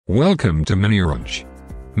Welcome to miniOrange.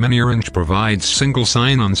 miniOrange provides single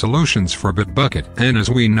sign-on solutions for Bitbucket, and as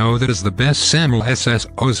we know, that is the best SAML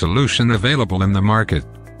SSO solution available in the market.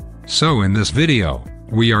 So in this video,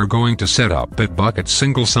 we are going to set up Bitbucket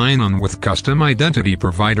Single Sign-On with Custom Identity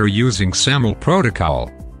Provider using SAML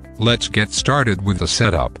protocol. Let's get started with the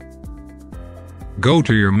setup. Go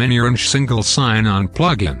to your miniOrange Single Sign-On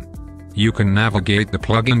plugin. You can navigate the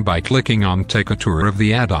plugin by clicking on Take a Tour of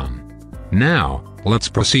the add-on. Now, let's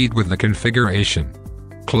proceed with the configuration.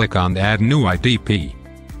 Click on Add New IDP.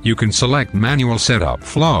 You can select Manual Setup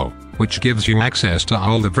Flow, which gives you access to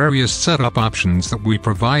all the various setup options that we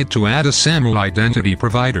provide to add a SAML identity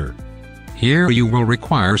provider. Here you will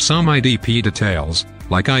require some IDP details,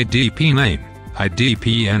 like IDP name,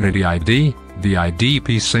 IDP entity ID, the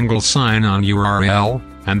IDP single sign-on URL,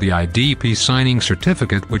 and the IDP signing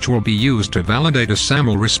certificate, which will be used to validate a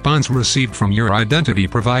SAML response received from your identity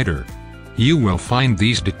provider. You will find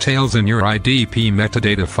these details in your IDP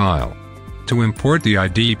metadata file. To import the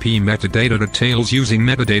IDP metadata details using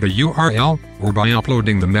metadata URL, or by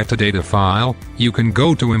uploading the metadata file, you can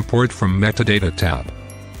go to Import from Metadata tab.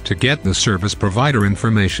 To get the service provider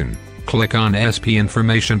information, click on SP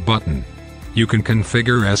Information button. You can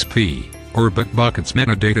configure SP, or Bitbucket's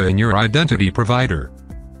metadata in your identity provider.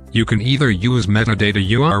 You can either use metadata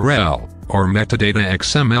URL, or metadata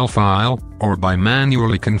XML file, or by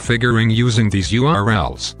manually configuring using these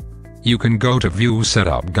URLs. You can go to View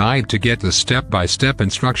Setup Guide to get the step-by-step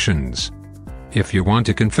instructions. If you want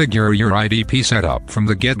to configure your IDP setup from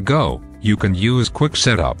the get-go, you can use Quick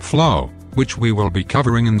Setup Flow, which we will be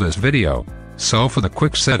covering in this video. So for the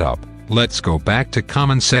quick setup, let's go back to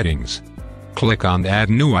Common Settings. Click on Add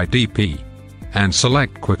New IDP. And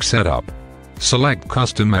select Quick Setup. Select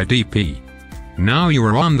Custom IDP. Now you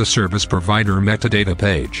are on the Service Provider Metadata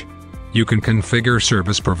page. You can configure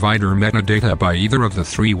Service Provider Metadata by either of the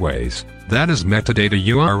three ways, that is metadata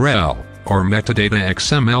URL, or metadata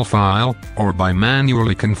XML file, or by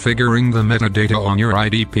manually configuring the metadata on your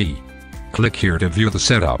IDP. Click here to view the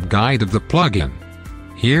setup guide of the plugin.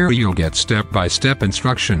 Here you'll get step-by-step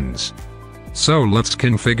instructions. So let's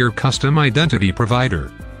configure Custom Identity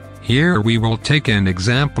Provider. Here we will take an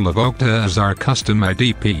example of Okta as our custom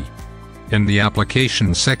IDP. In the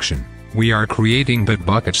Application section, we are creating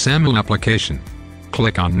Bitbucket SAML application.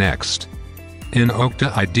 Click on Next. In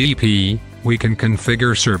Okta IDP, we can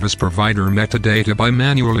configure service provider metadata by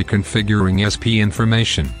manually configuring SP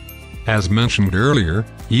information. As mentioned earlier,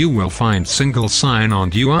 you will find single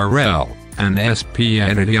sign-on URL and SP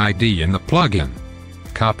entity ID in the plugin.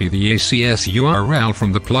 Copy the ACS URL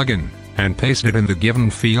from the plugin and paste it in the given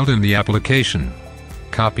field in the application.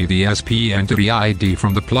 Copy the SP entity ID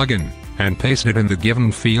from the plugin and paste it in the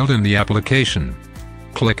given field in the application.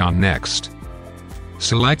 Click on Next.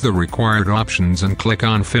 Select the required options and click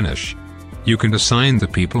on Finish. You can assign the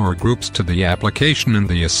people or groups to the application in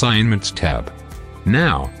the Assignments tab.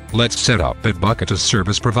 Now, let's set up Bitbucket as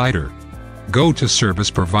service provider. Go to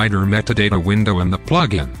Service Provider Metadata window in the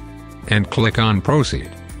plugin and click on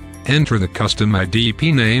Proceed. Enter the custom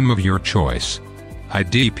IDP name of your choice.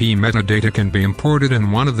 IDP metadata can be imported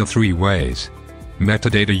in one of the three ways: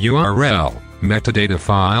 metadata URL, metadata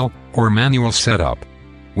file, or manual setup.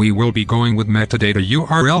 We will be going with metadata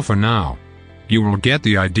URL for now. You will get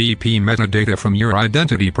the IDP metadata from your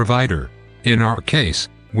identity provider. In our case,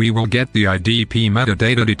 we will get the IDP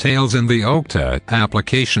metadata details in the Okta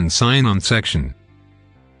Application Sign-On section.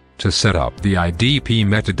 To set up the IDP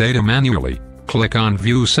metadata manually, click on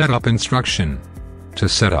View Setup Instruction. To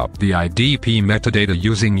set up the IDP metadata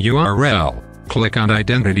using URL, click on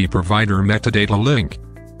Identity Provider Metadata link.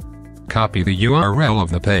 Copy the URL of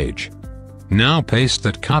the page. Now paste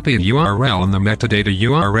that copied URL in the metadata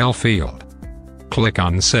URL field. Click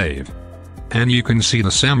on Save. And you can see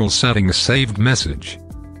the SAML settings saved message.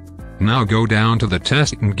 Now go down to the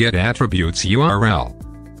Test and Get Attributes URL.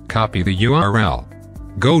 Copy the URL.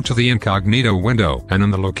 Go to the incognito window and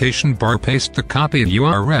in the location bar paste the copied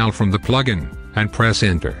URL from the plugin, and press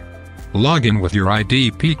Enter. Log in with your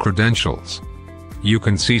IDP credentials. You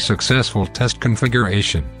can see Successful Test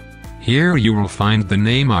Configuration. Here you will find the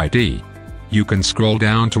name ID. You can scroll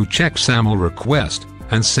down to check SAML Request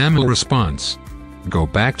and SAML Response. Go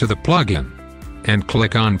back to the plugin and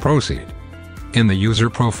click on Proceed. In the User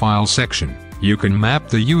Profile section, you can map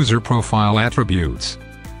the user profile attributes.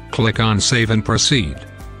 Click on Save and Proceed.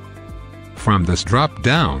 From this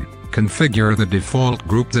drop-down, configure the default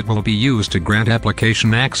group that will be used to grant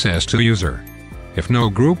application access to user. If no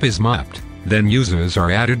group is mapped, then users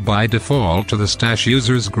are added by default to the stash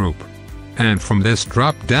users group. And from this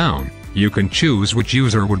drop-down, you can choose which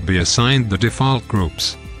user would be assigned the default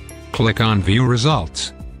groups. Click on View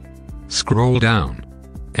Results. Scroll down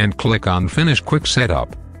and click on Finish Quick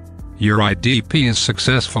Setup. Your IDP is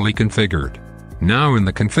successfully configured. Now in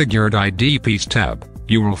the Configured IDPs tab,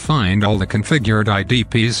 you will find all the configured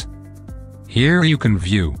IDPs. Here you can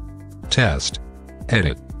view, test,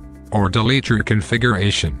 edit, or delete your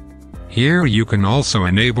configuration. Here you can also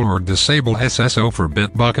enable or disable SSO for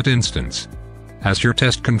Bitbucket instance. As your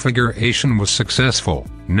test configuration was successful,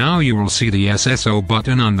 now you will see the SSO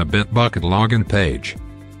button on the Bitbucket login page.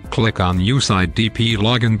 Click on Use IDP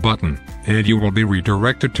Login button, and you will be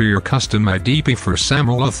redirected to your custom IDP for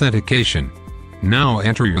SAML authentication. Now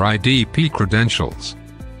enter your IDP credentials.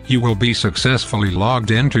 You will be successfully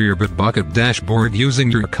logged into your Bitbucket dashboard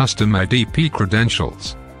using your custom IDP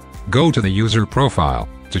credentials. Go to the user profile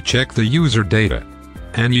to check the user data,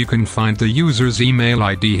 and you can find the user's email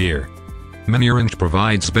ID here. miniOrange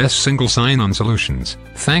provides best single sign-on solutions.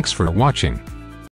 Thanks for watching.